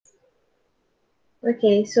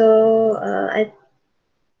Okay, so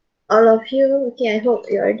all of you, okay, I hope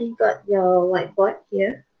you already got your whiteboard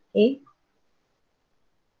here. Okay,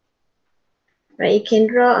 right, you can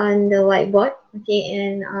draw on the whiteboard. Okay,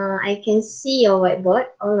 and I can see your whiteboard,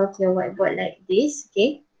 all of your whiteboard like this.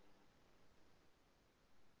 Okay,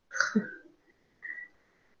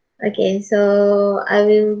 okay, so I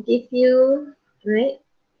will give you, right,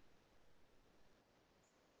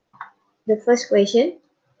 the first question.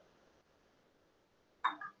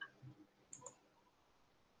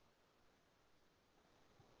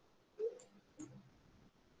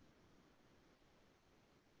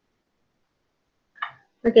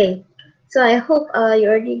 Okay, so I hope you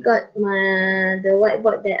already got the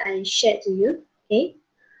whiteboard that I shared to you. Okay,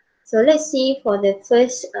 so let's see for the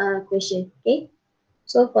first question. Okay,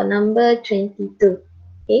 so for number 22.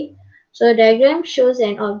 Okay, so diagram shows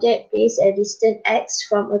an object placed at distance x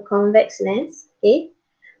from a convex lens. Okay,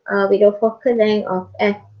 with a focal length of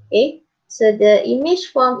f. Okay, so the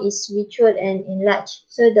image form is virtual and enlarged.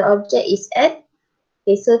 So the object is at.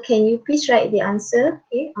 Okay, so can you please write the answer,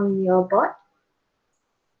 okay, on your board?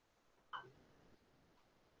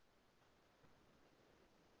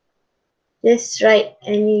 Just write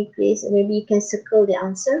any place. Maybe you can circle the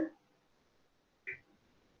answer.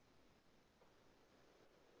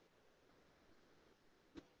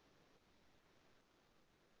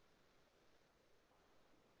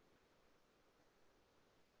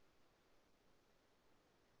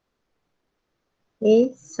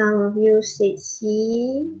 Okay, some of you said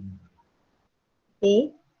C.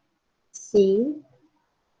 Okay, C.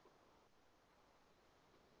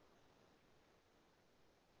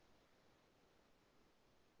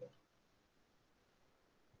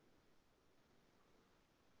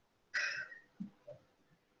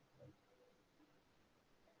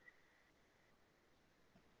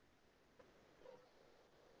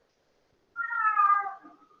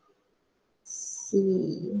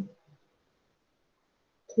 C.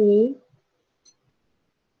 Okay.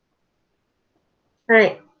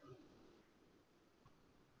 Alright.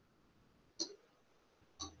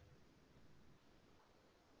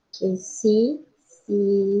 Okay, C,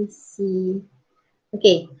 C, C.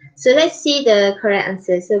 Okay, so let's see the correct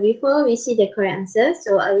answer. So before we see the correct answer,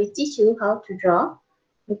 so I will teach you how to draw.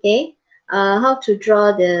 Okay, how to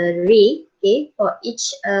draw the ray. Okay, for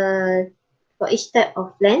each type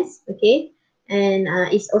of lens. Okay, and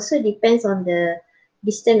it also depends on the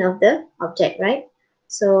distance of the object, right?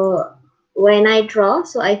 So when I draw,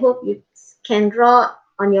 so I hope you can draw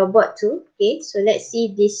on your board too. Okay, so let's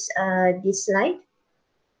see this slide.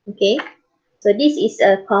 Okay, so this is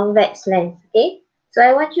a convex lens. Okay, so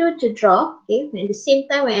I want you to draw. Okay, at the same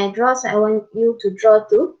time when I draw, so I want you to draw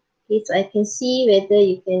too. Okay, so I can see whether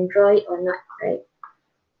you can draw it or not, right?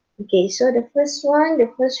 Okay, so the first one,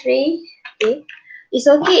 the first ray. Okay, it's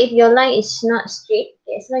okay if your line is not straight.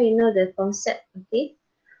 Okay, as long as you know the concept. Okay,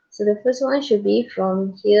 so the first one should be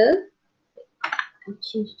from here. I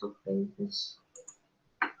change to this.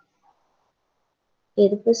 Okay,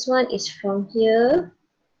 the first one is from here.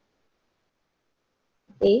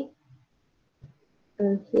 Okay,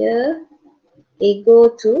 from here. Okay, go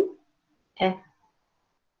to F.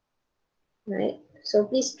 Right, so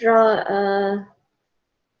please draw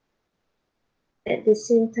at the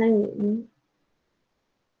same time with me,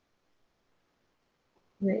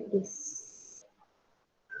 like this.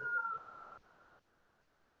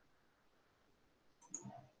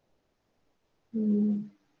 Hmm.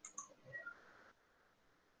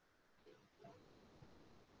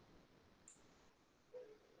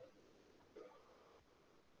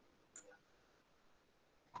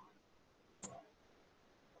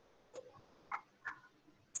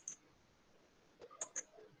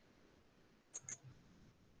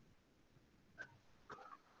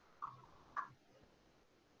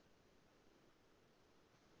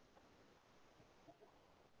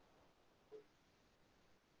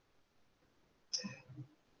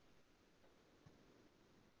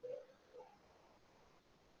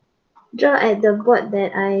 Draw at the board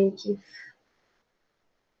that I give.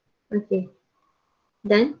 Okay,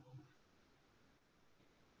 done.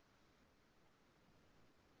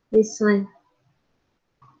 This one.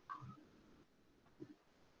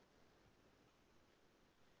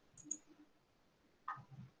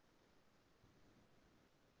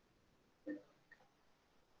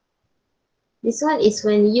 This one is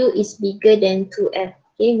when U is bigger than 2F.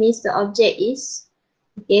 Okay, means the object is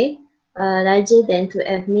okay larger than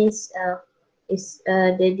 2F, means is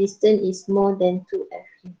the distance is more than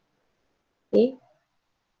 2F. Okay.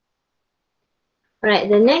 Alright,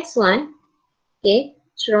 the next one. Okay,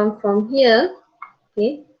 from here.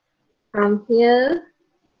 Okay, from here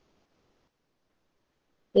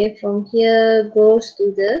Okay, from here goes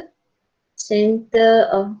to the center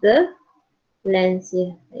of the lens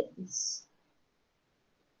here, like this.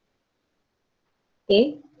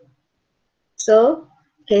 Okay, so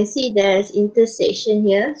you can see there's intersection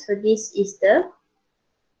here. So this is the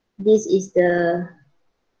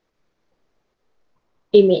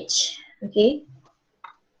image. Okay,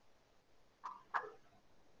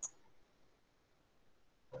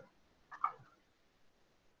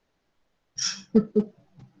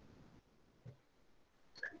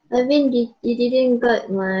 I mean you didn't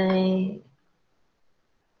got my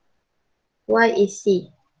why is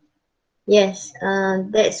C? Yes,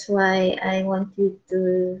 that's why I want you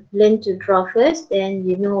to learn to draw first, then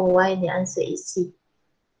you know why the answer is C.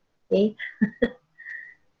 Okay,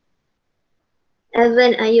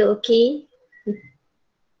 Evan, are you okay?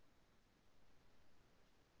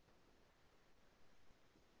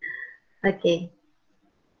 Okay,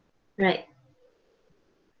 right.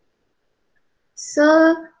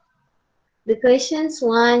 So the questions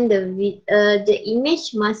one, the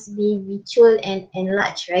image must be visual and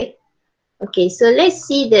enlarged, right? Okay, so let's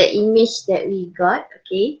see the image that we got.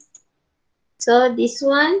 Okay, so this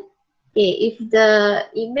one, okay, if the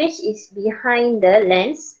image is behind the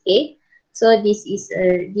lens, okay, so this is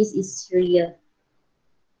real,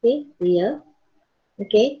 okay, real,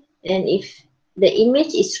 okay, and if the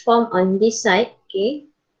image is formed on this side, okay,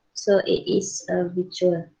 so it is a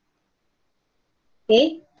visual,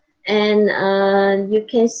 okay, and you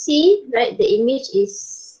can see, right, the image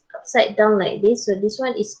is upside down like this, so this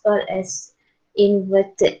one is called as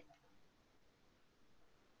inverted,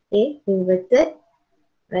 okay, inverted,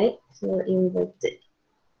 right, so inverted.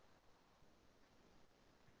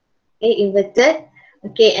 Okay, inverted.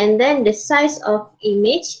 Okay, and then the size of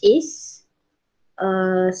image is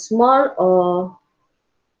small or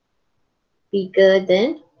bigger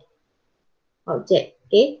than object.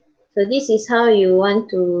 Okay, so this is how you want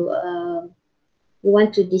to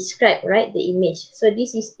describe, right, the image. So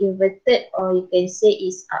this is inverted, or you can say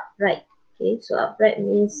is upright. Okay, so upright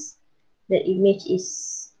means the image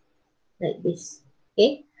is like this.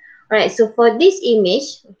 Okay, all right, so for this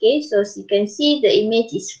image, okay, so as you can see the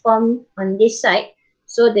image is formed on this side,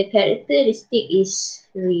 so the characteristic is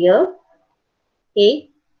real, okay,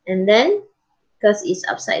 and then because it's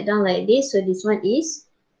upside down like this, so this one is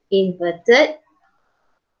inverted,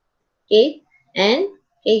 okay, and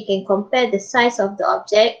okay, you can compare the size of the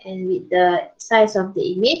object and with the size of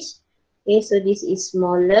the image, okay, so this is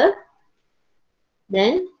smaller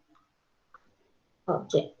than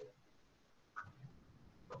object,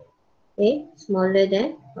 okay, smaller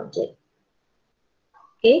than object.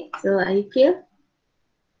 Okay, so are you clear?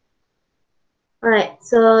 Alright,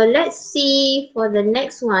 so let's see for the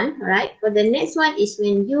next one. Alright, for the next one is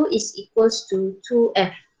when u is equals to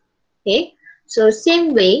 2f. Okay, so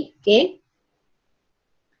same way, okay.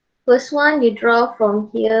 First one you draw from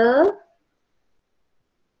here,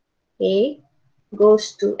 okay,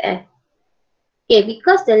 goes to f. Okay,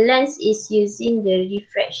 because the lens is using the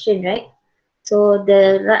refraction, right? So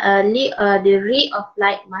the ray of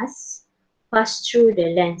light must pass through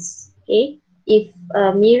the lens. Okay, if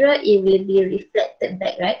a mirror, it will be reflected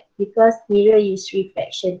back, right? Because mirror use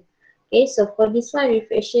reflection. Okay, so for this one,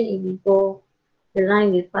 reflection, it will go, the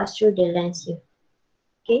line will pass through the lens here.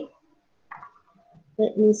 Okay,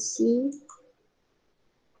 let me see.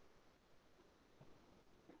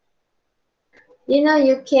 You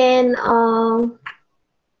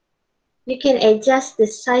can adjust the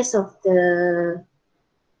size of the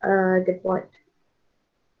board.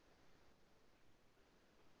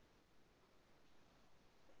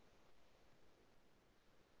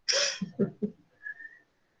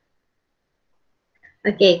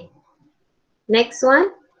 Okay, next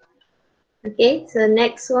one. Okay, so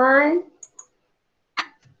next one.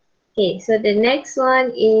 Okay, so the next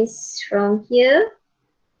one is from here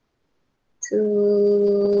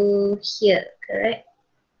to here, correct?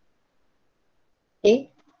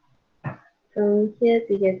 Okay, from here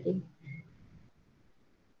to here. Okay.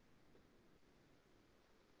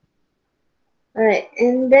 Alright,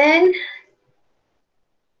 and then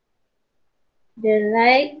the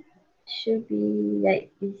light should be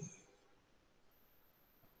like this.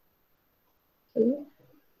 Okay.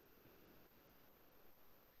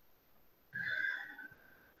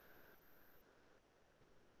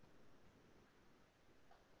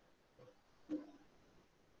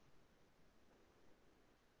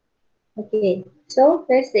 Okay, so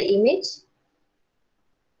there's the image.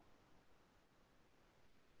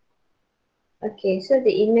 Okay, so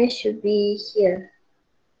the image should be here.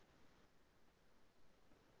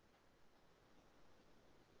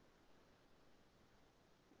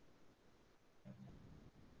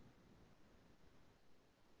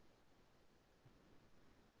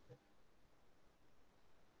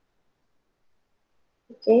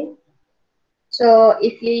 Okay. So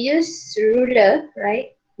if you use ruler,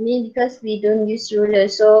 right? I mean, because we don't use ruler,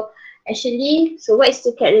 so actually, so what is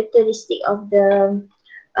the characteristic of the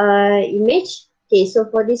image? Okay, so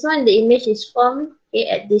for this one, the image is formed, okay,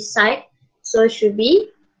 at this side, so it should be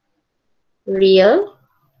real.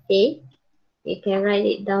 Okay, you can write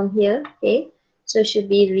it down here. Okay, so it should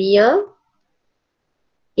be real.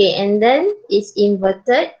 Okay, and then it's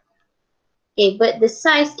inverted. Okay, but the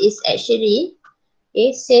size is actually,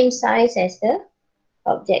 okay, same size as the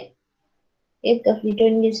object. Okay, because we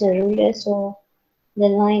don't use a ruler, so the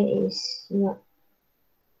line is not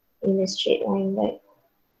in a straight line, right?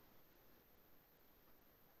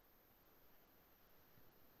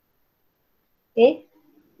 Okay,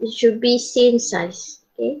 it should be same size.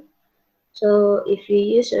 Okay, so if you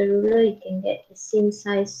use a ruler, you can get the same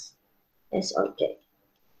size as object.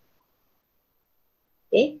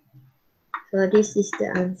 Okay, so this is the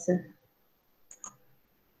answer.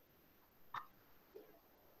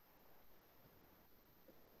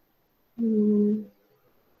 Hmm.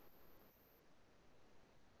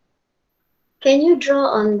 Can you draw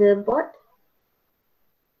on the board?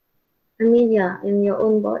 I mean, yeah, in your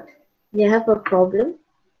own board. You have a problem.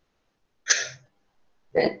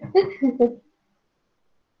 It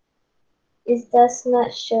does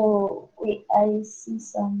not show. Wait, I see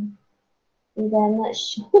some. It does not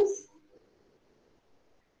show.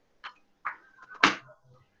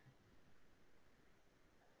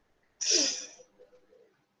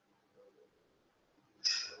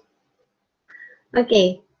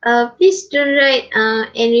 Okay. Please don't write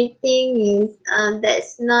anything is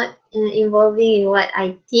that's not involving in what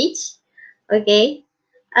I teach. Okay.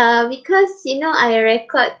 Because you know I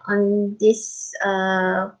record on this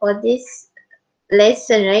for this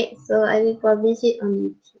lesson, right? So I will publish it on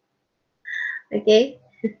YouTube. Okay.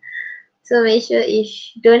 So make sure if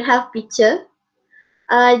you don't have picture.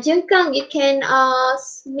 Jengkang, you can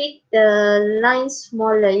make the line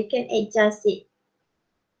smaller. You can adjust it.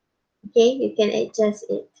 Okay, you can adjust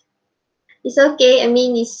it. It's okay. I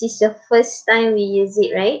mean, this is the first time we use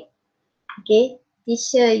it, right? Okay.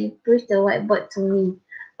 Teacher, you push the whiteboard to me.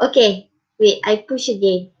 Okay. Wait, I push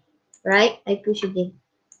again. Right? I push again.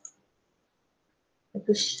 I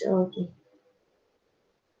push. Okay.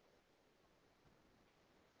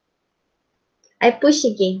 I push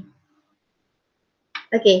again.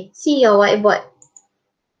 Okay. See your whiteboard.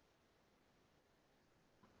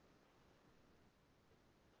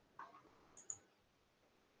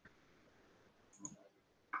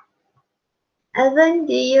 Evan,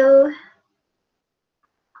 do you?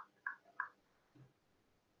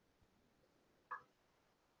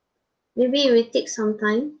 Maybe it will take some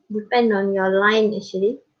time. Depend on your line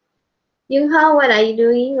actually. Yung Hao, what are you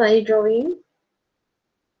doing? What are you drawing?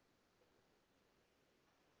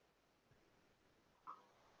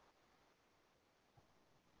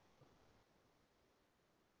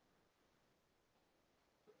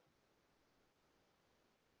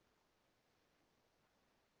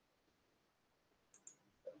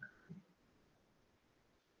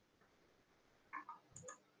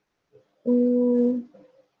 Mm,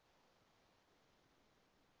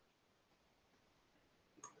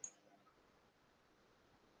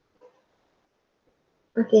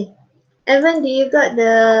 okay. Evan, do you got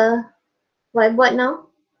the whiteboard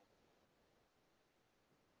now?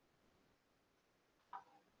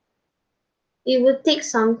 It will take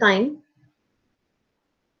some time.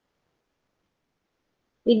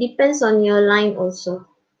 It depends on your line also.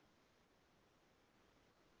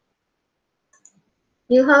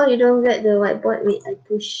 You how you don't get the whiteboard? Wait, I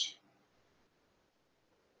push.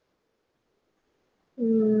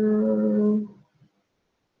 Mm,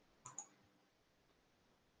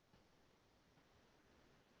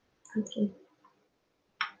 okay.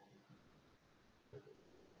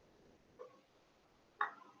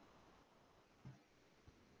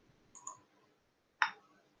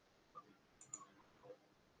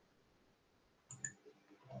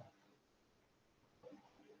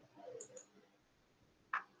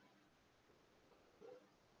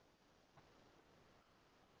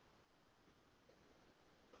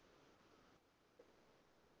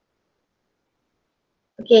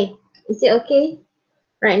 Okay. Is it okay?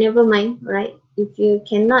 Right, never mind. Right. If you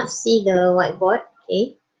cannot see the whiteboard,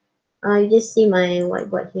 okay. You just see my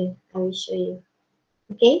whiteboard here. I will show you.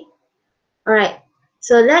 Okay. All right.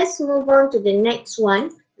 So let's move on to the next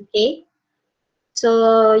one. Okay.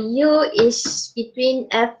 So U is between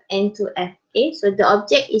F and 2F. Okay. So the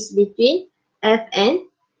object is between F and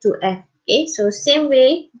 2F. Okay. So same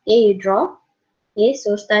way. Okay. You draw. Okay.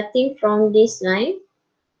 So starting from this line.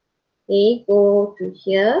 Okay. Go to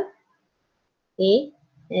here. Okay.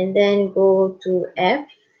 and then go to F.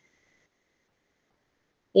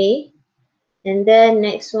 Okay, and then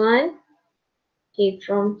next one. Okay,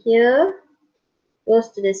 from here goes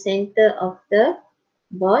to the center of the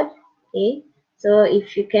board. Okay, so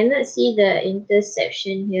if you cannot see the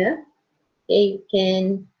intersection here, okay, you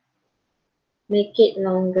can make it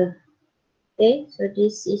longer. Okay, so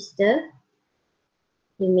this is the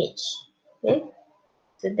image. Okay,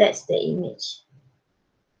 so that's the image.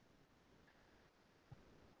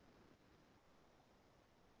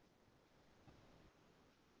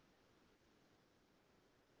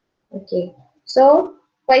 Okay, so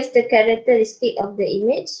what is the characteristic of the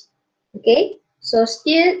image? Okay, so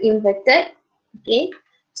still inverted. Okay,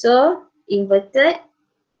 so inverted,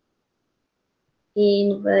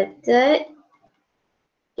 inverted.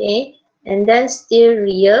 Okay, and then still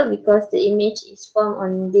real because the image is formed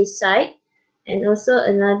on this side. And also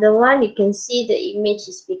another one, you can see the image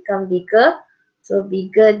is become bigger, so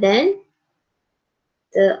bigger than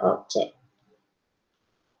the object.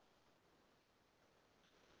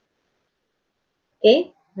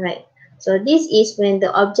 Okay, right. So this is when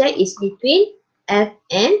the object is between F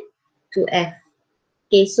and to F.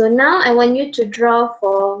 Okay, so now I want you to draw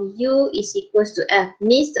for U is equals to F.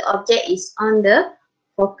 Means the object is on the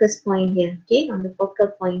focus point here. Okay, on the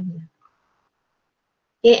focal point here.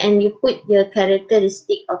 Okay, and you put your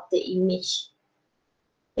characteristic of the image.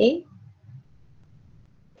 Okay,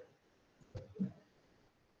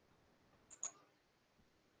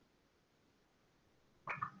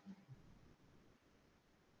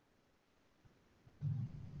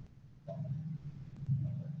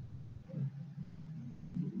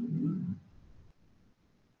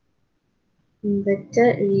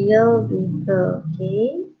 inverted real vehicle.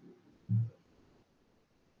 Okay,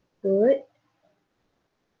 good.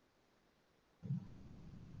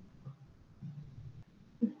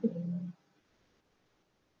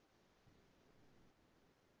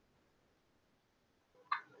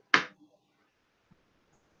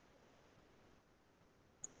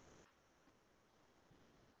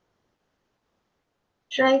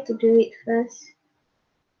 Try to do it first.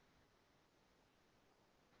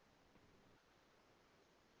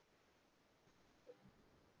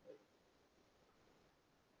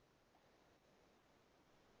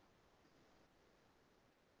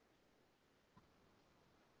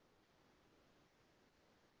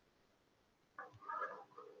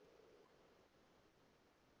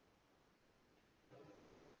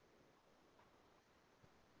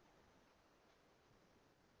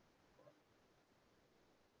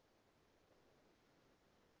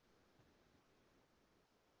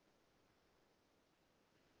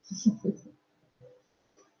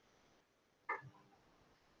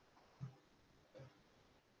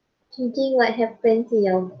 Thinking what happened to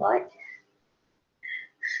your board.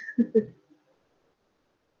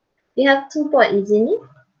 You have two board, isn't it?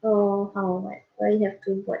 Oh, how? What? Why you have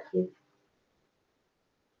two board here?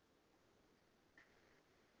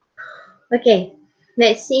 Okay,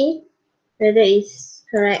 let's see whether it's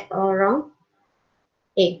correct or wrong.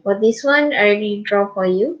 Okay, for this one, I already draw for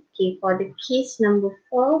you. Okay, for the case number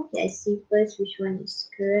 4, let's see first which one is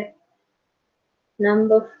correct.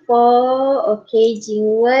 Number 4, okay,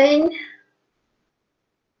 Jingwen.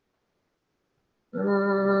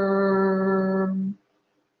 Um,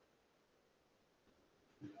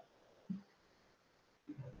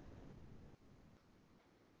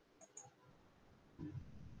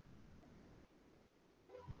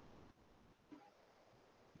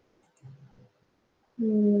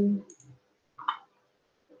 hmm,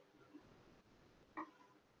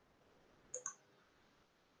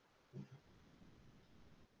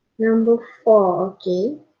 number 4,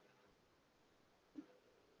 okay.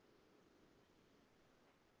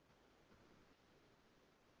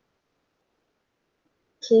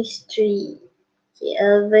 Case 3, okay,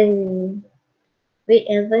 Elvin. Wait,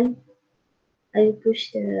 Elvin, I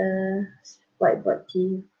push the whiteboard to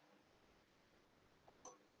you.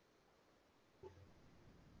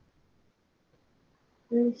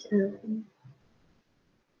 Where's Elvin?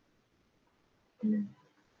 Hmm.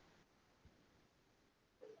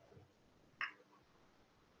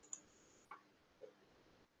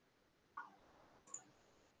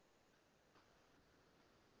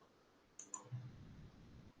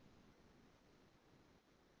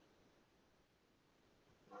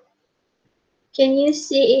 Can you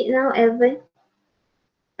see it now, Elvin?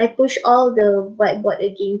 I push all the whiteboard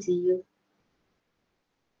again to you.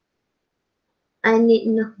 I need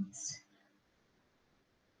notes.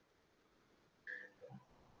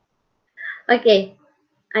 Okay,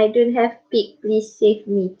 I don't have pic. Please save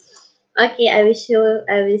me. Okay, I will show.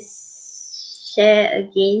 I will share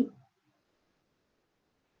again.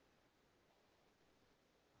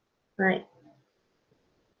 Right.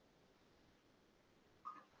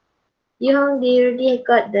 You already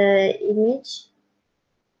got the image?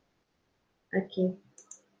 Okay.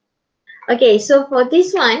 Okay, so for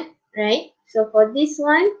this one, right? So for this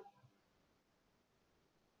one,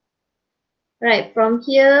 right, from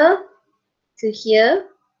here to here,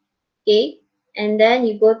 okay, and then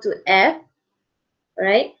you go to F,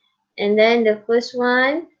 right? And then the first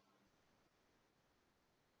one,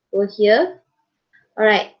 go here.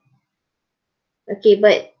 Alright, okay,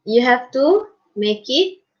 but you have to make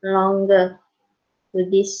it longer to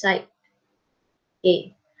this side.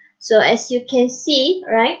 Okay, so as you can see,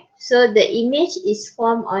 right, so the image is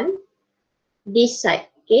formed on this side.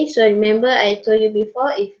 Okay, so remember I told you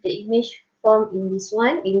before, if the image formed in this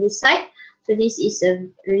one, in this side, so this is a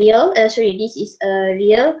real, this is a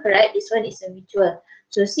real, correct? This one is a virtual.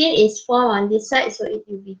 So since it's formed on this side, so it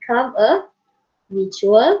will become a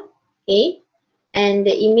virtual. Okay, and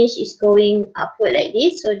the image is going upward like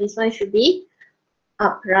this, so this one should be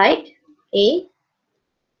upright. Okay,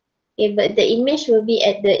 okay, but the image will be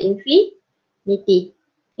at the infinity.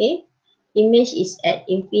 Okay, image is at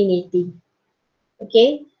infinity.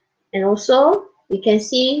 Okay, and also you can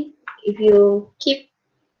see if you keep,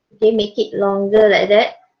 okay, make it longer like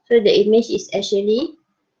that, so the image is actually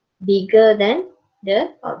bigger than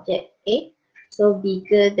the object. Okay, so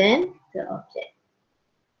bigger than the object.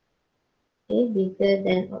 Okay, bigger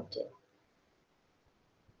than object.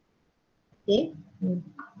 Okay,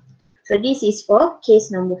 so this is for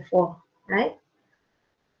case number 4, right?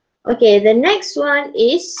 Okay, the next one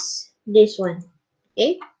is this one.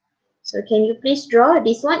 Okay, so can you please draw?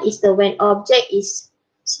 This one is the when object is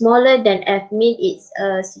smaller than F, mean it's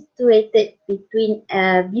situated between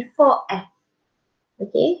before F.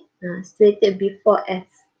 Okay, situated before F.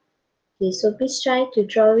 Okay, so please try to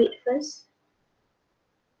draw it first.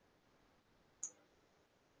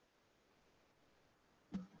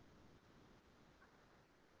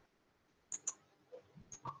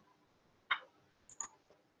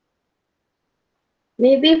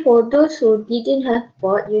 Maybe for those who didn't have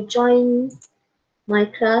board, you join my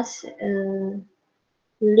class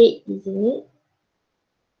late, isn't it?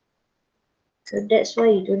 So that's why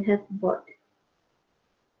you don't have board.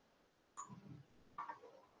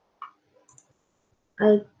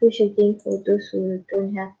 I push again for those who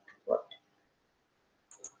don't have board.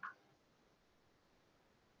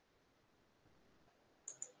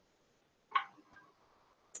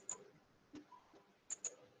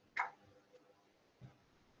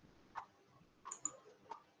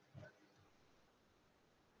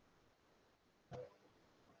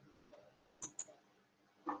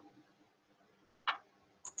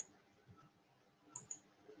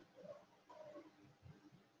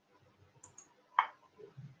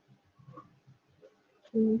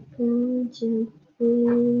 Jumping.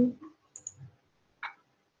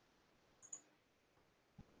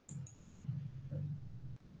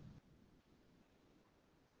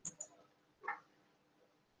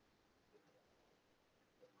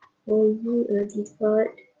 For you a default.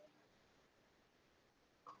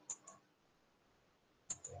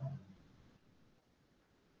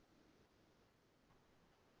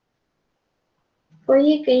 For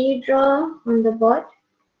you, can you draw on the board?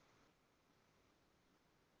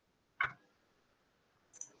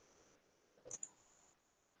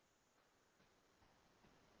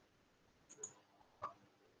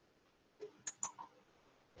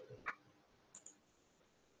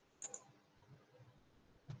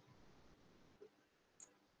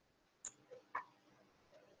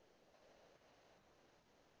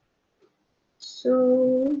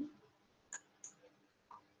 So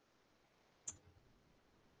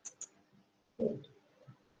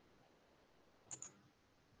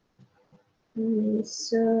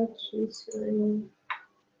search this one.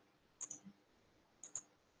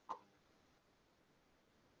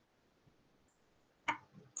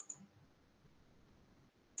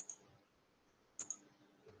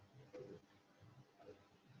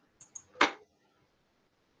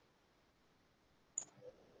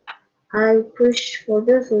 I'll push for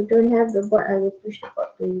those who don't have the board. I will push the board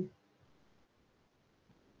to you.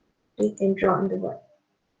 You can draw on the board.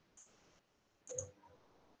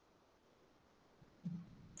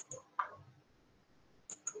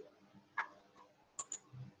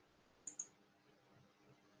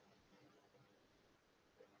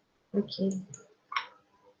 Okay.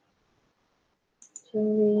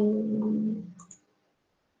 Showing.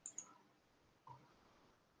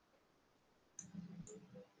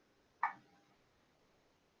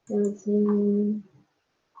 Using.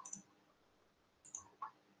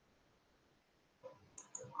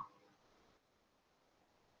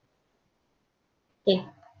 Okay.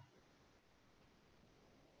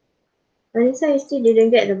 Anissa, you still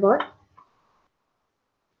didn't get the board?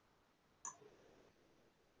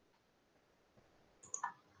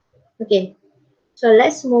 Okay, so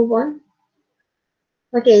let's move on.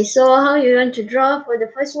 Okay, so how you want to draw for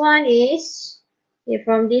the first one is, okay,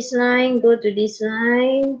 from this line, go to this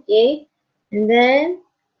line, okay, and then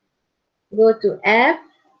go to F,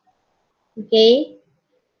 okay,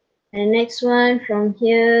 and next one from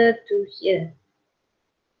here to here,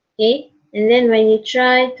 okay, and then when you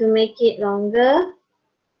try to make it longer,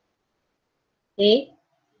 okay,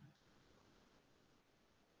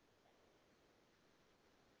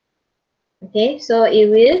 okay, so it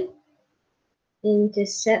will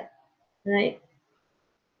intercept right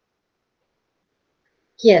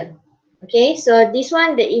here. Okay, so this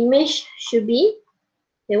one, the image should be,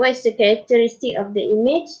 okay, what is the characteristic of the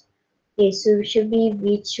image? Okay, so it should be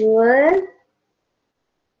visual,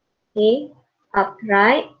 okay,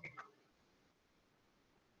 upright,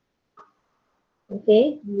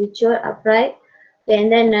 okay, visual upright, okay,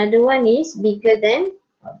 and then another one is bigger than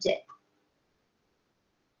object,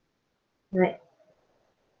 right?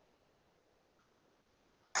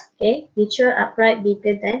 Okay, visual upright,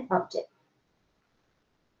 bigger than object,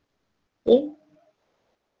 okay.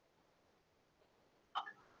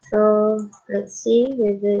 So let's see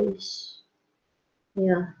whether it's,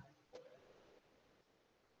 yeah,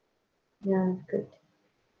 yeah, good.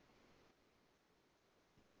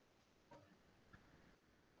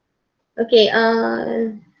 Okay,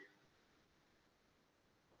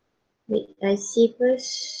 wait, I see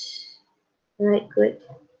first. Right, good.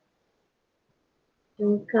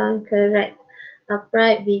 Income, correct.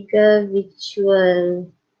 Upright, bigger,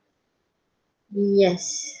 visual.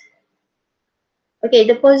 Yes. Okay,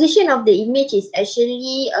 the position of the image is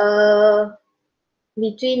actually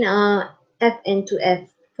between F and to F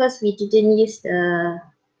because we didn't use the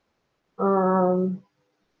um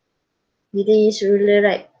we didn't use ruler,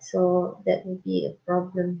 right? So that would be a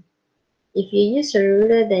problem. If you use a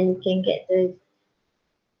ruler, then you can get the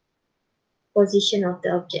position of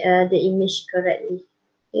the object, the image correctly.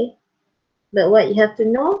 Okay. But what you have to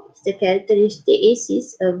know is the characteristic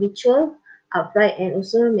is a visual, upright, and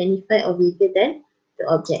also magnified or bigger than the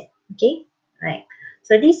object. Okay, right.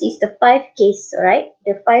 So this is the 5 case, right?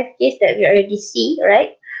 The 5 case that we already see,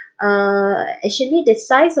 right? Actually, the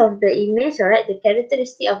size of the image, alright, the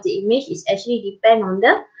characteristic of the image is actually depend on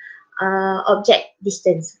the object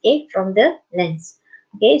distance, okay, from the lens.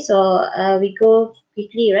 Okay, so we go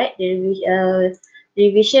quickly, right? The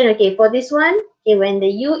revision. Okay, for this one, okay, when the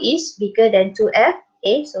u is bigger than 2f,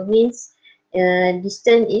 okay, so means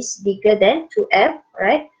distance is bigger than 2f,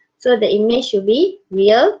 right? So the image should be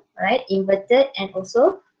real, right, inverted, and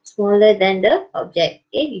also smaller than the object.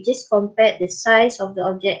 Okay, you just compare the size of the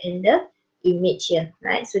object and the image here,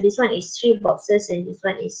 right? So this one is 3 boxes and this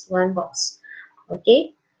one is 1 box.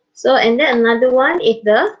 Okay, so and then another one, if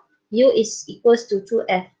the u is equals to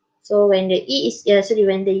 2f. So when the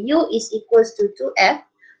when the u is equals to 2f,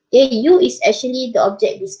 okay, u is actually the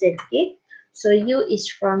object distance. Okay, so u is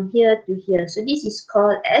from here to here. So this is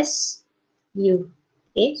called as u.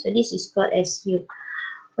 Okay, so this is called as u.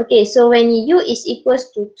 Okay, so when u is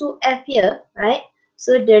equals to 2f here, right?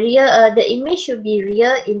 So the image should be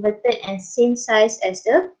real, inverted, and same size as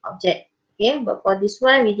the object. Okay, but for this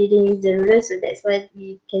one we didn't use the ruler, so that's why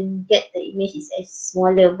we can get the image is as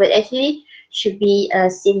smaller, but actually should be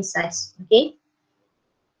same size. Okay.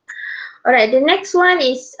 All right. The next one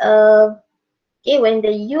is okay, when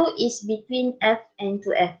the u is between f and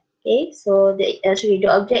 2f. Okay, so the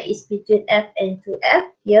object is between f and 2f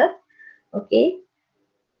here. Okay.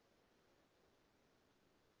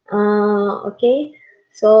 Okay,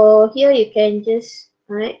 so here you can just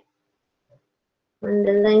right on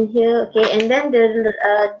the line here. Okay, and then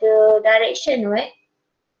the direction, right,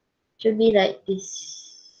 should be like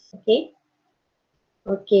this. Okay.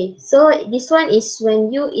 Okay, so this one is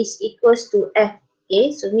when u is equals to f.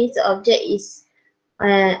 Okay, so means the object is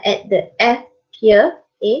at the f here.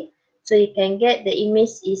 Okay, so you can get the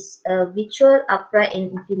image is virtual, upright,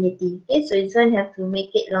 and infinity. Okay, so this one have to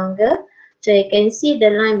make it longer, so you can see the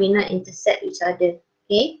line will not intersect each other.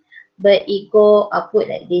 Okay, but it go upward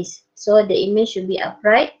like this, so the image should be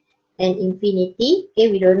upright and infinity.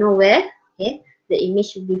 Okay, we don't know where, okay, the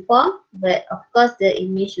image should be formed, but of course the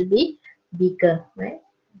image should be bigger, right?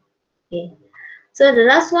 Okay, so the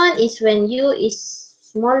last one is when u is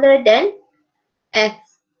smaller than f.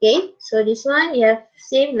 Okay, so this one you have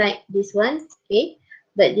same like this one. Okay,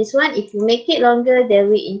 but this one if you make it longer, they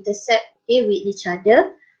will intercept, okay, with each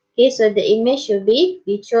other. Okay, so the image should be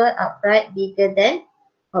virtual, upright, bigger than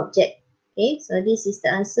object. Okay, so this is the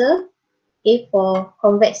answer Okay, for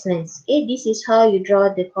convex lens. Okay, this is how you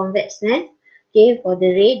draw the convex lens. Okay, for the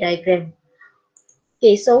ray diagram.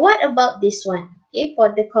 Okay, so what about this one? Okay, for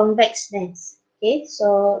the convex lens. Okay,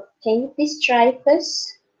 so can you please try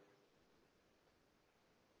first?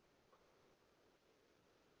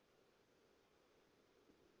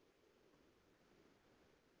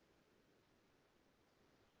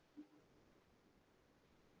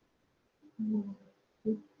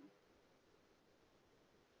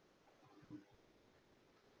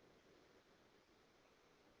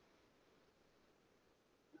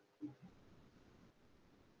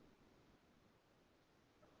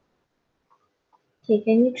 Okay,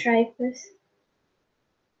 can you try first?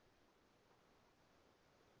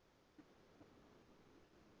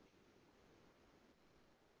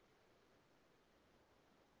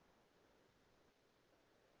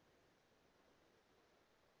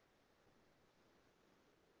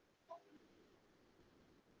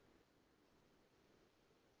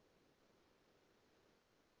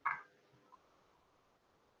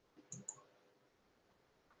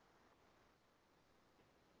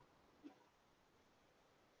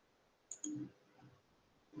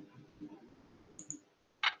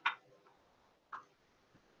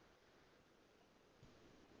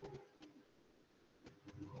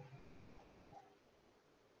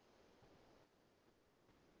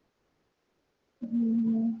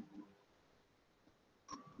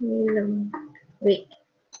 Hmm, wait.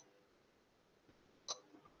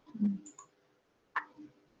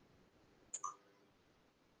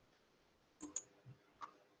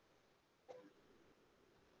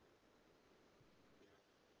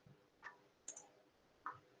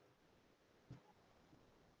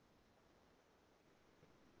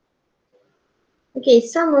 Okay,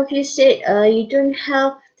 some of you said you don't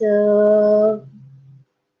have the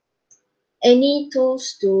any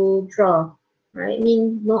tools to draw, right? I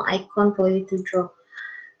mean, no icon for you to draw.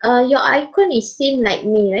 Your icon is same like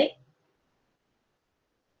me, right?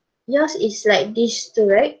 Yours is like this too,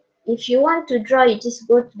 right? If you want to draw, you just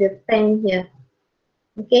go to the pen here.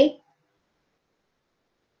 Okay?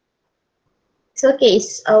 It's okay.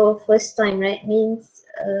 It's our first time, right? Means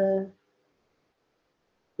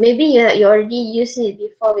maybe you already used it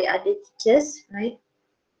before with other teachers, right?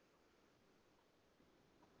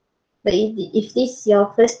 But if this is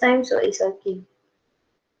your first time, so it's okay.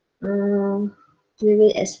 We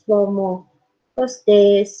will explore more.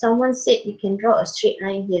 Because someone said you can draw a straight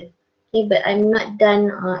line here. Okay, but I'm not done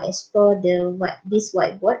explore this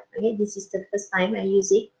whiteboard. Okay, this is the first time I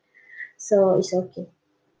use it, so it's okay.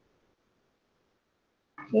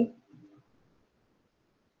 Okay.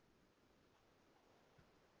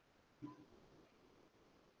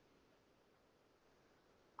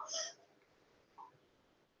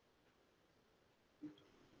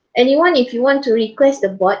 Anyone, if you want to request the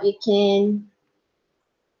board, you can.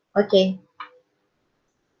 Okay.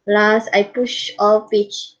 Last, I push all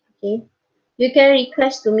page. Okay. You can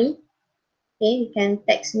request to me. Okay, you can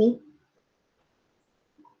text me.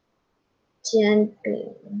 Jian.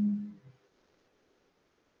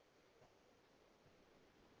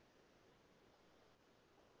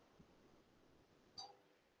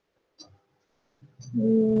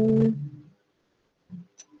 Hmm.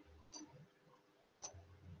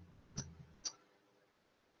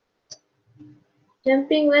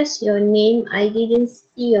 Jumping, where's your name? I didn't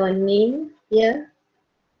see your name here.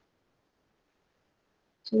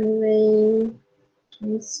 Jinwei,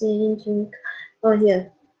 Jinsen, Jin. Oh,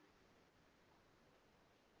 here.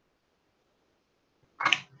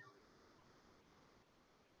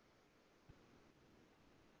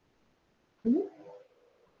 Hmm?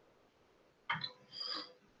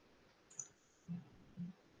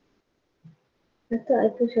 I thought I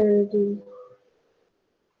pushed already.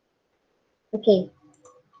 Okay.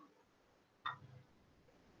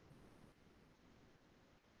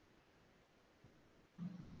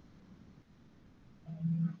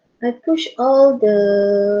 I push all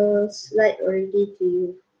the slide already to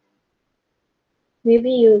you.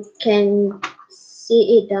 Maybe you can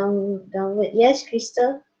see it downward. Yes,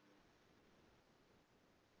 Crystal?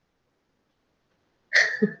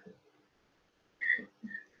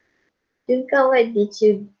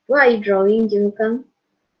 Junkang, what are you drawing, Junkang?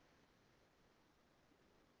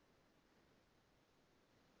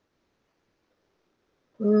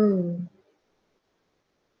 Hmm.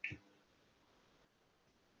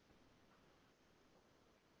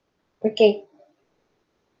 Okay.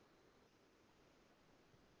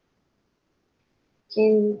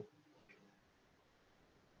 Jin,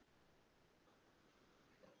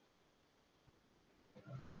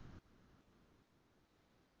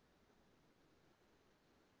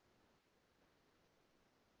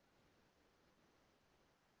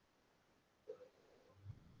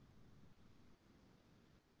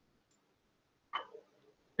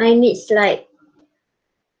 I need slide.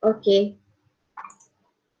 Okay.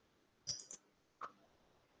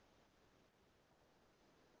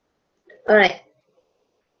 Alright.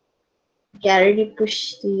 Okay, I already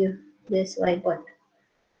pushed to you this whiteboard.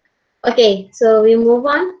 Okay, so we move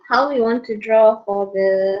on. How we want to draw for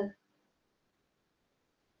the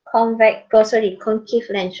concave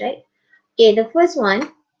lens, right? Okay, the first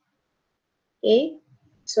one. Okay,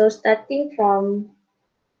 so starting from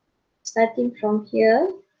here.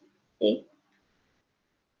 Okay,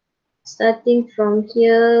 starting from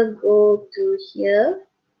here, go to here.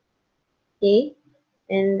 Okay,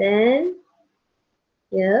 and then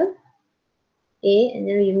here. Okay, and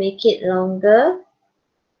then we make it longer.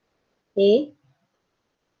 Okay,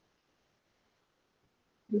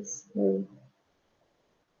 this one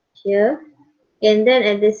here, and then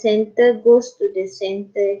at the center goes to the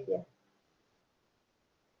center here.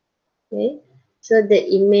 Okay, so the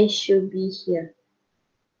image should be here.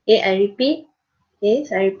 Okay, I repeat. Okay,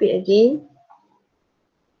 so I repeat again.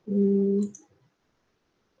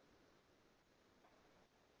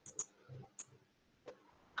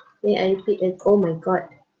 Okay, I repeat it. Oh my god.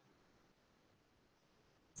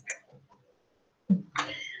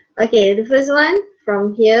 Okay, the first one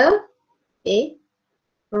from here. Okay,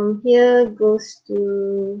 from here goes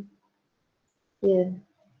to here.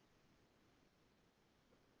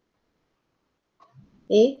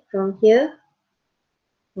 Okay, from here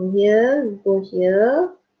we go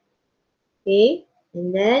here. Okay,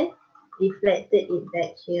 and then reflected it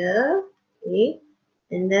back here. Okay,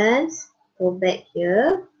 and then go back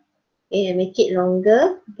here. Okay, and make it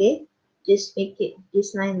longer. Okay, just make it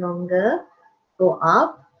this line longer. Go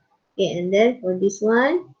up. Okay, and then for this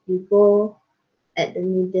one, you go at the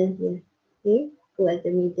middle here. Okay, go at the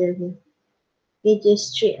middle here. Okay,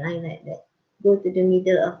 just straight line like that. Go to the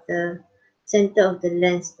middle of the center of the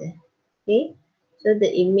lens there. Okay, so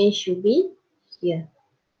the image should be here.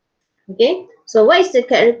 Okay, so what is the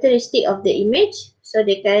characteristic of the image? So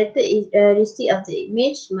the characteristic of the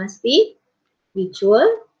image must be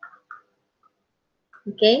visual.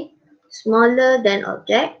 Okay, smaller than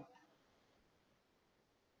object.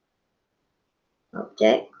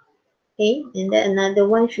 Okay, and then another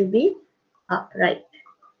one should be upright.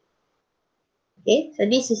 Okay, so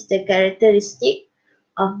this is the characteristic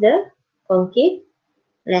of the concave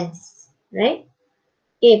lens, right?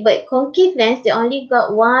 Okay, but concave lens, they only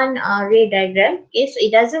got one ray diagram. Okay, so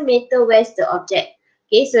it doesn't matter where's the object.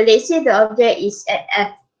 Okay, so let's say the object is at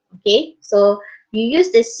F. Okay, so you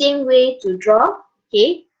use the same way to draw.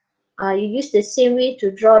 Okay, you use the same way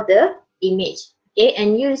to draw the image. Okay,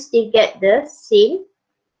 and you still get the same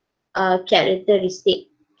characteristic.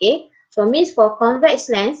 Okay, so means for convex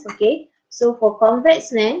lens. Okay, so for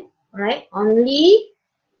convex lens, right, only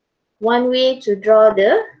one way to draw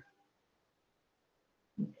the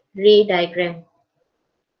ray diagram.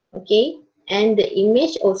 Okay, and the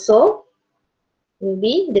image also will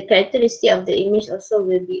be, the characteristic of the image also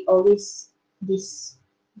will be always this.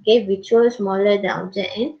 Okay, visual, smaller than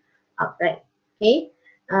object, and upright. Okay,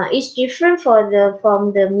 it's different from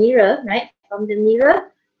the mirror, right? From the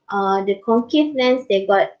mirror, the concave lens, they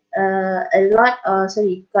got a lot,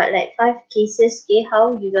 got like 5 cases. Okay,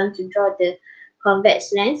 how you want to draw the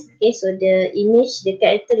convex lens. Okay, so the image, the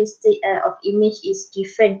characteristic of image is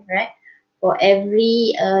different, right, for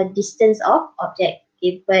every distance of object.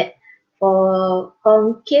 Okay, but for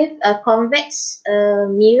convex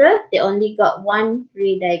mirror, they only got one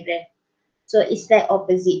ray diagram. So it's like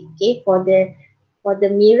opposite. Okay, for the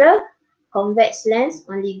mirror, convex lens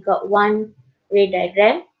only got one ray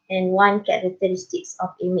diagram and one characteristics of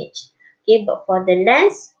image. Okay, but for the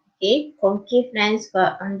lens, okay, concave lens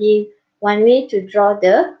got only one way to draw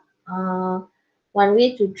the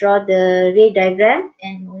ray diagram,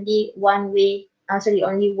 and only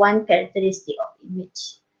only one characteristic of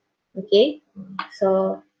image. Okay,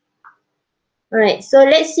 so alright, so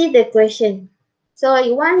let's see the question. So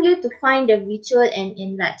I want you to find the visual and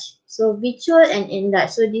enlarge. So visual and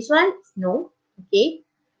enlarge. So this one, no. Okay,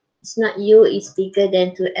 it's not U is bigger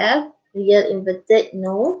than 2F. Real inverted,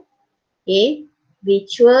 no. Okay,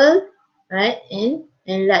 visual, right, and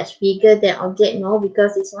enlarge, bigger than object, no,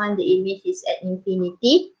 because this one the image is at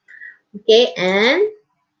infinity. Okay, and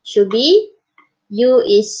should be U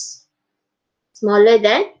is smaller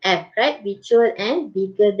than F, right? Visual and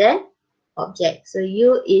bigger than object. So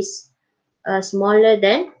U is smaller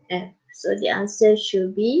than F. So the answer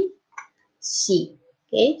should be C.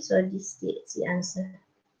 Okay, so this is the answer.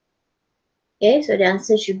 Okay, so the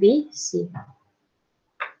answer should be C.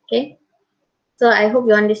 Okay, so I hope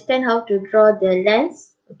you understand how to draw the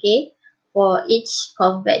lens. Okay, for each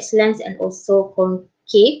convex lens and also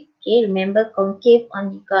concave. Okay, remember concave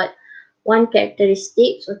only got one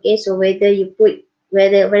characteristic. Okay, so wherever you put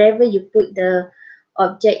the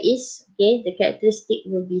object is, okay, the characteristic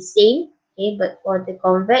will be same. Okay, but for the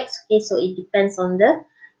convex, okay, so it depends on the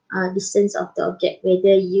distance of the object,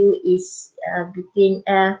 whether u is between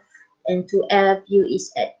f and 2f, u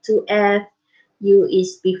is at 2f, u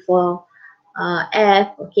is before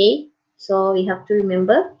f. Okay, so we have to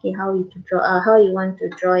remember, okay, how you want to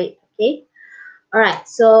draw it. Okay, all right,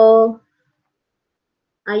 so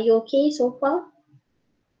are you okay so far?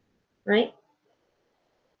 Right?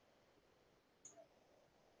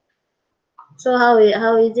 So how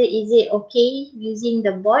is it? Is it okay using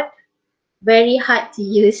the board? Very hard to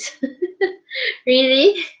use.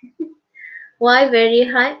 Really? Why very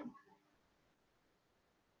hard?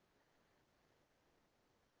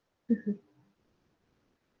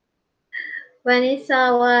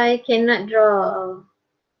 Vanessa, why cannot draw?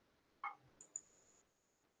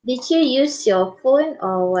 Did you use your phone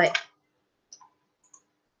or what?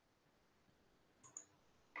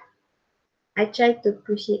 I tried to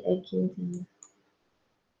push it again to you.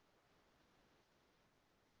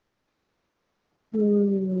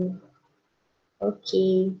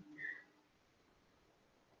 Okay.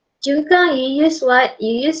 Junka, you use what?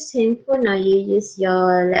 You use handphone or you use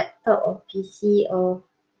your laptop or PC or?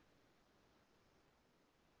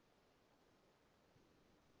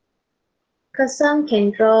 Because some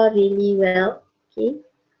can draw really well. Okay.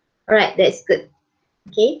 Alright, that's good.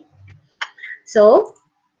 Okay. So,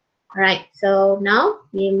 alright. So now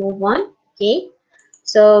we move on. Okay.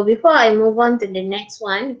 So before I move on to the next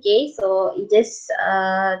one, okay, so you just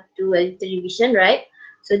do a little revision, right?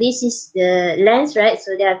 So this is the lens, right?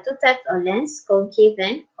 So there are two types of lens, concave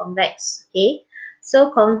and convex, okay?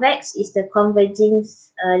 So convex is the converging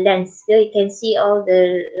lens. Here you can see all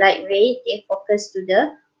the light ray, okay, focus to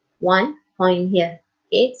the one point here,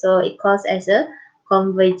 okay? So it calls as a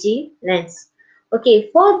converging lens. Okay,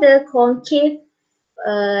 for the concave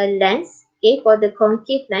lens, okay, for the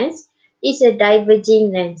concave lens, is a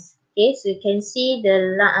diverging lens. Okay, so you can see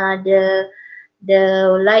the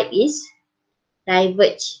light is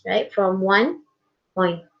diverge, right, from one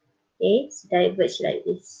point. Okay, it's diverge like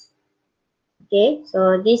this. Okay,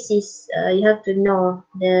 so this is you have to know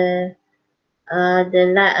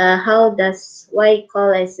how does why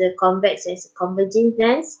call as a convex as a converging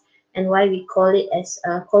lens, and why we call it as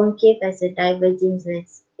a concave as a diverging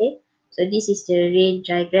lens. Okay, so this is the ray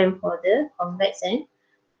diagram for the convex and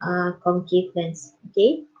concave lens.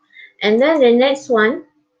 Okay, and then the next one,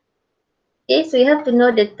 okay, so you have to know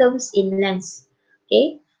the terms in lens.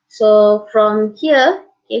 Okay, so from here,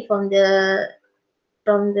 okay, from the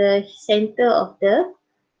center of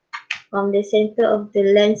the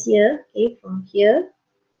lens here, okay, from here,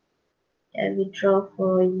 I will draw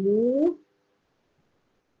for you.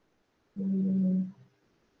 Hmm,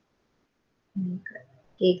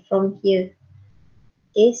 okay, from here,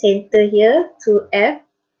 okay, center here to F.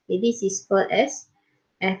 Okay, this is called as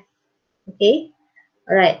F. Okay,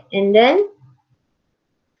 alright, and then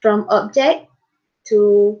from object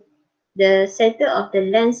to the center of the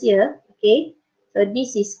lens here, okay, so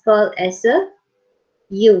this is called as a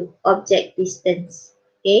U, object distance.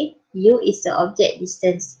 Okay, U is the object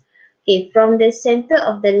distance. Okay, from the center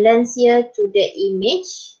of the lens here to the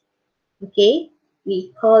image, okay,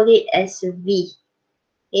 we call it as V.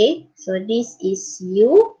 Okay, so this is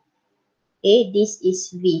U. Okay, this is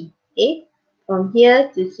V. Okay, from here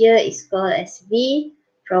to here is called as V.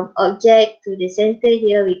 From object to the center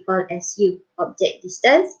here we call as U, object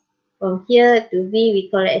distance. From here to V we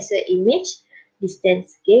call it as a image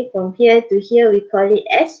distance. Okay, from here to here we call it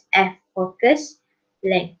as F, focus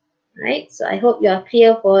length. Right, so I hope you are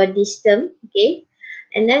clear for this term. Okay,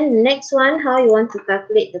 and then the next one, how you want to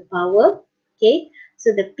calculate the power. Okay,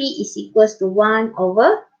 so the P is equals to 1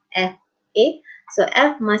 over F. Okay, so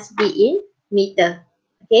F must be in meter.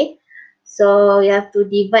 Okay, so you have to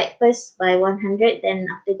divide first by 100, then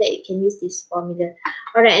after that you can use this formula.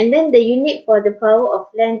 Alright, and then the unit for the power of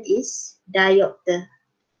length is diopter.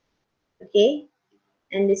 Okay,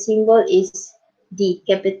 and the symbol is D,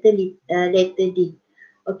 capital letter D.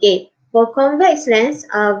 Okay, for convex lens,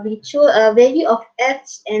 we show a value of F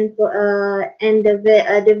and the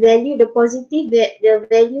value, the positive, the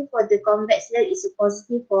value for the convex lens is a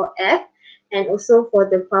positive for F, and also for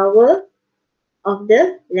the power of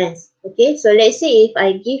the lens. Okay, so let's say if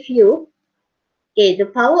I give you, okay, the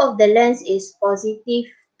power of the lens is positive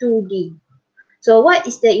 2D. So what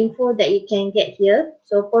is the info that you can get here?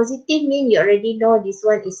 So positive means you already know this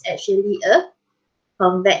one is actually a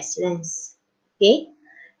convex lens. Okay,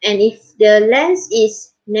 and if the lens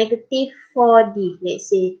is negative 4D, let's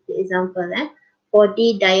say the example,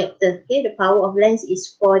 4D diopter. Okay, the power of lens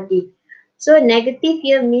is 4D. So negative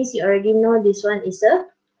here means you already know this one is a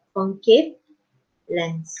concave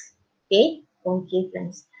lens. Okay, concave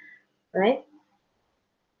lens, right?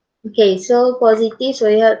 Okay, so positive, so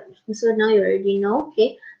now you already know,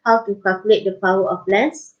 okay, how to calculate the power of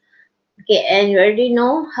lens. Okay, and you already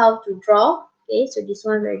know how to draw. Okay, so this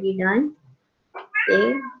one already done.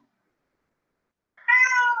 Okay,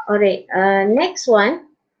 all right. Next one.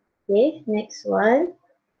 Okay, next one.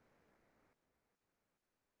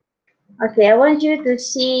 Okay, I want you to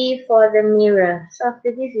see for the mirror. So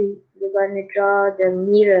after this, you're gonna draw the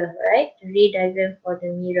mirror, right? The ray diagram for the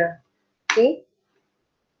mirror. Okay,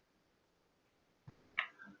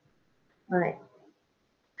 all right.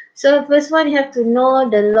 So first one, you have to know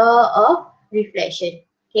the law of reflection.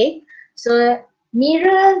 Okay, so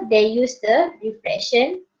mirror, they use the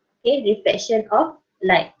reflection. Okay, reflection of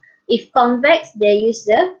light. If convex, they use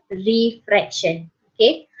the refraction.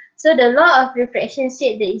 Okay, so the law of refraction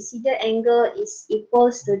said the incident angle is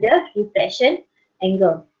equals to the reflection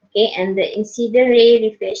angle. Okay, and the incident ray,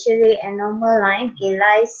 reflection ray, and normal line, okay,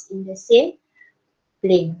 lies in the same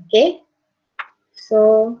plane. Okay,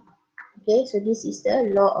 so okay, so this is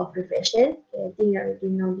the law of reflection. Okay, I think you already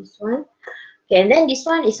know this one. Okay, and then this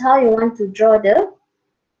one is how you want to draw the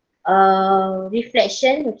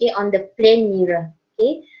reflection, okay, on the plane mirror.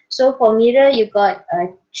 Okay, so for mirror, you got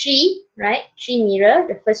three, right? Three mirror.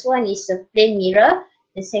 The first one is a plane mirror.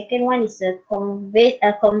 The second one is a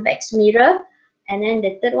convex mirror. And then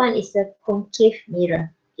the third one is a concave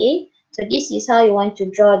mirror. Okay, so this is how you want to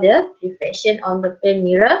draw the reflection on the plane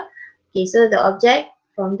mirror. Okay, so the object,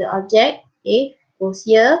 from the object, okay, goes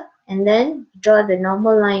here, and then draw the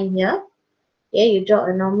normal line here. Okay, you draw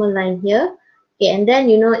a normal line here. Okay, and then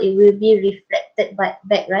you know it will be reflected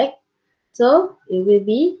back, right? So it will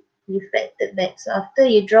be reflected back. So after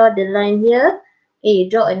you draw the line here, okay, you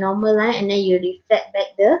draw a normal line and then you reflect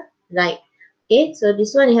back the light. Okay, so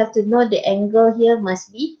this one you have to know the angle here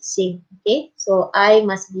must be same. Okay, so I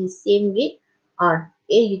must be same with R.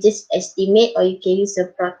 Okay, you just estimate or you can use a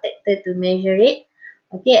protector to measure it.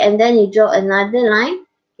 Okay, and then you draw another line.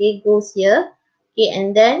 Okay, goes here. Okay,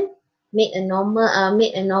 and then make a normal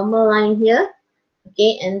line here.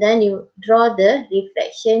 Okay, and then you draw the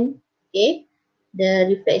reflection. Okay, the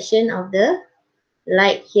reflection of the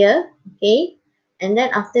light here. Okay, and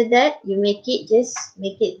then after that you make it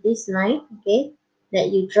this line. Okay, that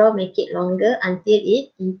you draw, make it longer until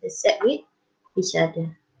it intersect with each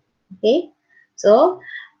other. Okay, so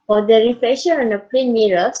for the reflection on a plane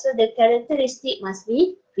mirror, so the characteristic must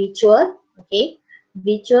be visual. Okay,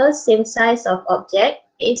 visual, same size of object,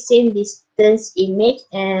 okay, same distance image,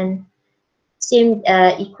 and same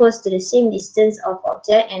equals to the same distance of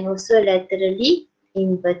object, and also laterally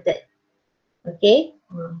inverted. Okay,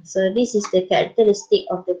 so this is the characteristic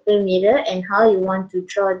of the plane mirror and how you want to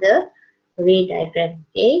draw the ray diagram.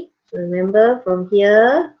 Okay, so remember from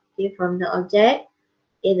here, okay, from the object,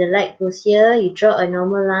 okay, the light goes here, you draw a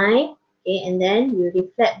normal line, okay, and then you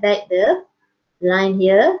reflect back the line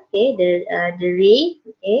here, okay, the ray,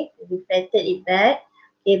 okay, reflected it back,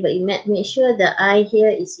 okay, but you make sure the I here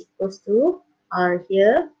is equals to R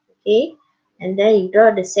here, okay, and then you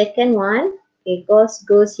draw the second one, okay,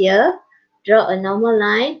 goes here, draw a normal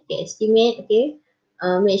line, okay, estimate, okay,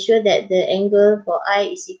 make sure that the angle for I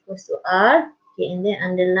is equals to R, okay, and then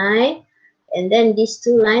underline, and then these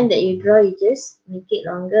two lines that you draw, you just make it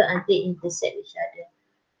longer until it intersect each other.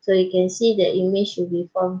 So you can see the image will be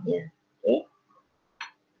formed here, okay.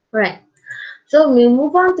 Right. So we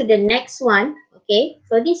move on to the next one. Okay.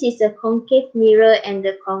 So this is a concave mirror and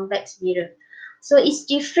the convex mirror. So it's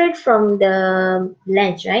different from the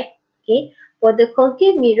lens, right? Okay. For the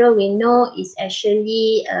concave mirror, we know it's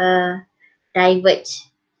actually diverge,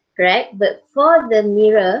 correct? But for the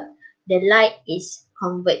mirror, the light is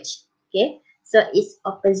converge. Okay. So it's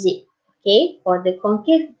opposite. Okay. For the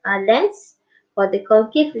concave lens,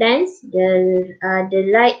 the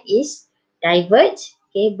light is diverge.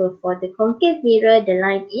 Okay, but for the concave mirror, the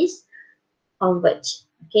line is converge.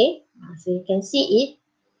 Okay, so you can see it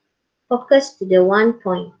focus to the one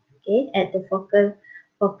point. Okay, at the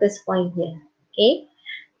focus point here. Okay,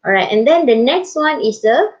 all right, and then the next one is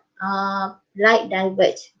the light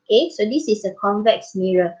diverge. Okay, so this is a convex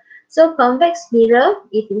mirror. So convex mirror,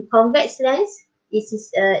 if in convex lens, this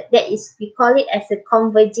is we call it as a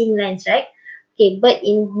converging lens, right? Okay, but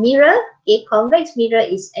in mirror, okay, convex mirror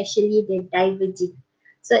is actually the diverging.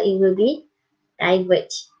 So it will be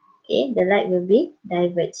diverge. Okay, the light will be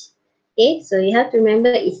diverge. Okay, so you have to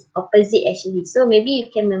remember it's opposite actually. So maybe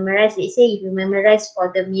you can memorize, let's say if you memorize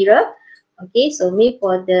for the mirror, Okay, so maybe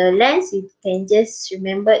for the lens, you can just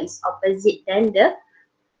remember it's opposite than the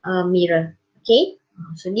mirror. Okay,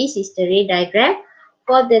 so this is the ray diagram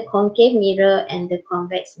for the concave mirror and the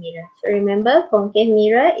convex mirror. So remember, concave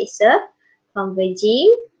mirror is a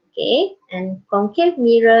converging, okay, and concave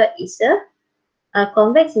mirror is a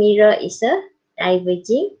convex mirror is a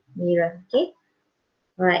diverging mirror. Okay,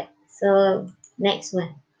 all right. So next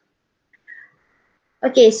one.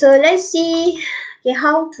 Okay, so let's see. Okay,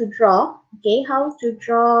 how to draw. Okay, how to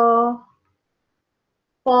draw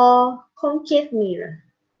for concave mirror.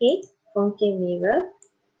 Okay, concave mirror.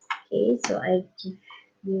 Okay, so I give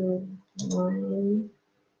you one.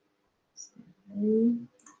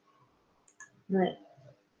 Right.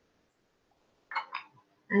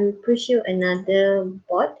 I will push you another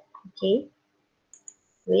board. Okay,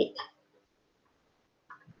 wait.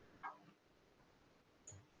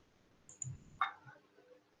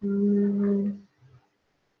 Mm,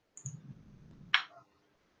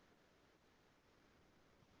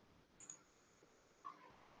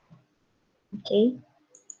 okay,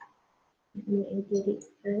 let me edit it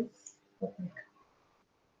first. Okay.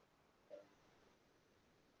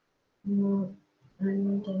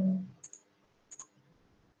 And then,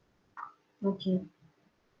 okay,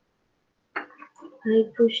 I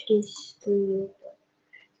push this to you.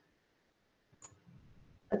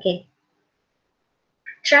 Okay,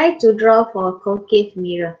 try to draw for concave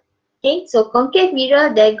mirror. Okay, so concave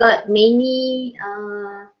mirror, they got many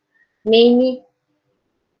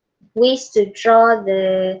ways to draw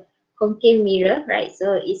the concave mirror, right?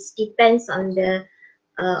 So it depends on the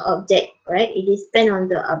object, right? It depends on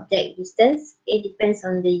the object distance. It depends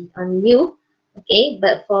on the on you, okay?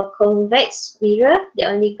 But for convex mirror, they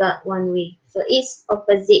only got one way, so it's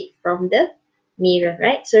opposite from the mirror,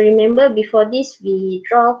 right? So remember, before this, we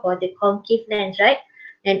draw for the concave lens, right?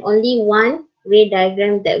 And only one ray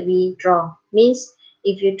diagram that we draw means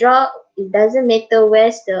if you draw, it doesn't matter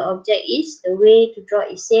where the object is, the way to draw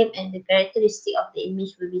is same and the characteristic of the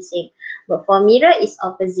image will be same. But for mirror, it's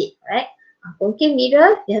opposite, right? Concave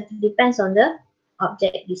mirror, you have to depends on the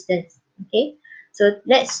object distance. Okay, so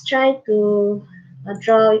let's try to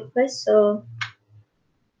draw it first. So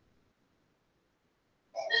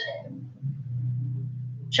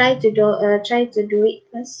try to do it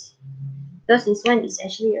first because this one is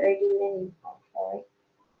actually already learned. Alright.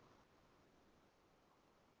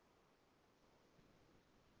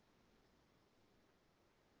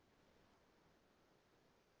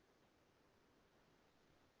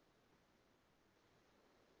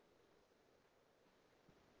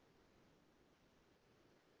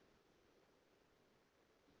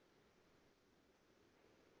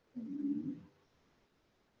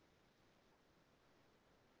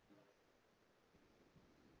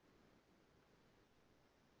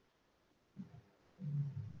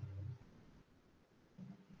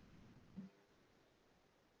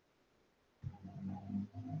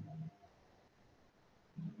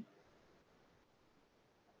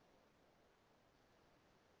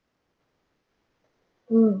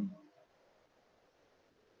 Hmm.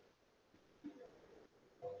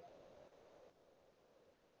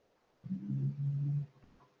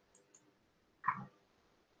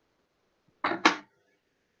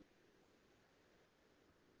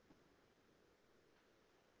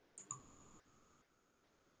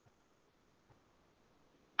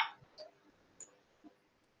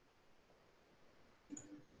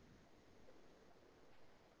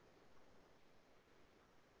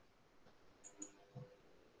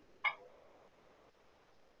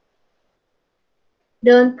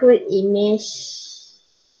 Don't put image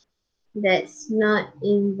that's not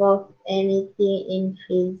involve anything in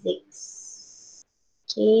physics.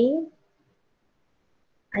 Okay.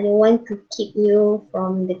 I don't want to keep you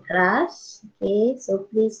from the class. Okay, so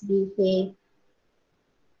please behave.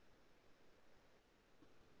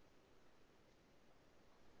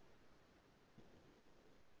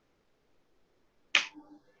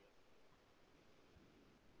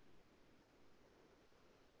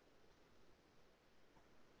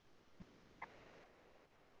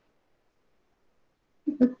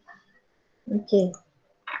 Okay.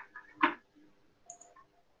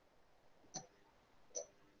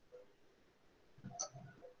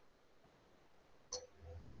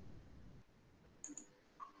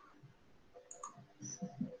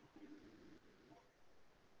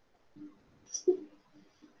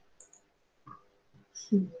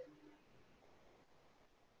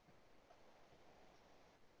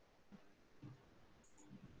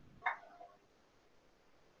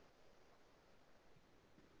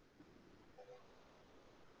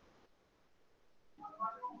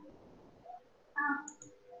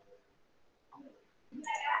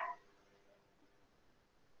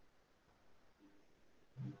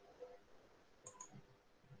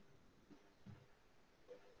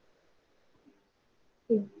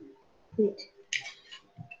 complete.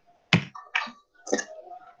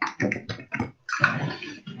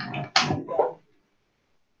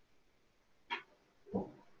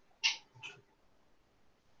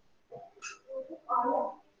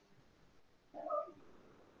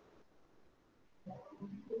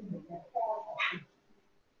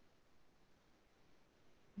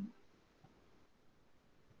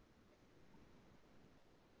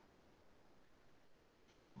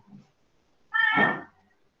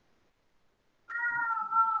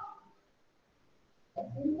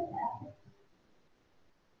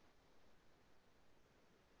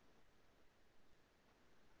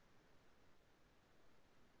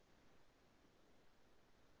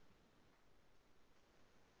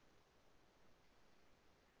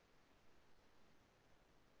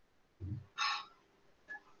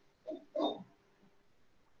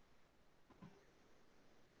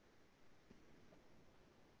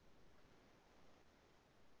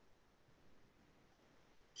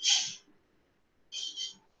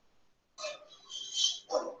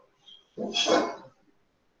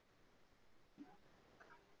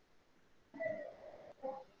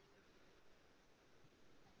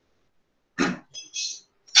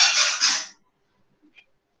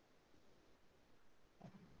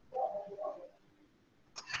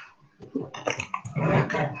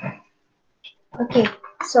 Okay,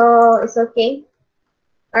 so it's okay.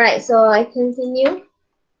 Alright, so I continue.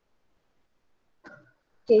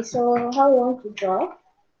 Okay, so how you want to draw?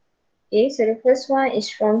 Okay, so the first one is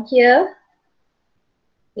from here.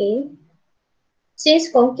 Okay,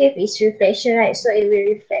 since concave is reflection, right? So it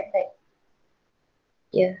will reflect back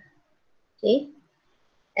here. Okay,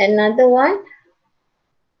 another one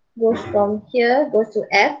goes from here, goes to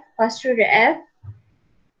F, pass through the F,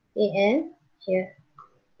 okay, and here.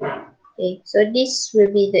 Okay, so this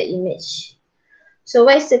will be the image. So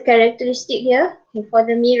what is the characteristic here? Okay, for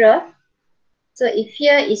the mirror, so if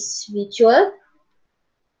here is visual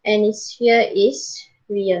and if here is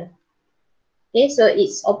real. Okay, so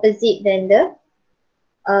it's opposite than the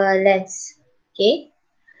lens. Okay,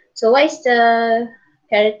 so what is the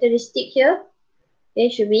characteristic here? Okay,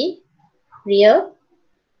 should be real.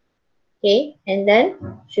 Okay, and then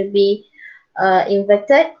should be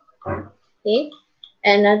inverted. Okay,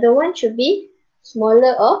 another one should be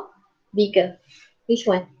smaller or bigger. Which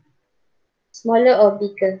one? Smaller or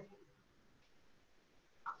bigger?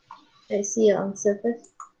 Let's see your answer first.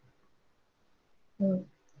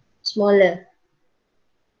 Smaller.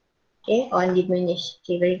 Okay, or diminished.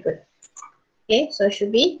 Okay, very good. Okay, so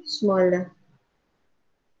should be smaller.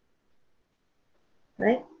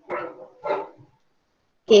 Right?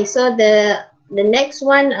 Okay, so the next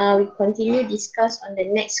one we continue discuss on the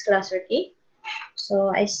next class, okay? So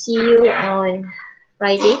I see you on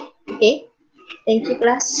Friday. Okay. Thank you,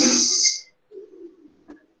 class.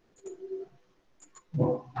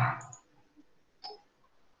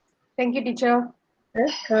 Thank you, teacher.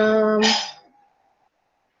 Welcome.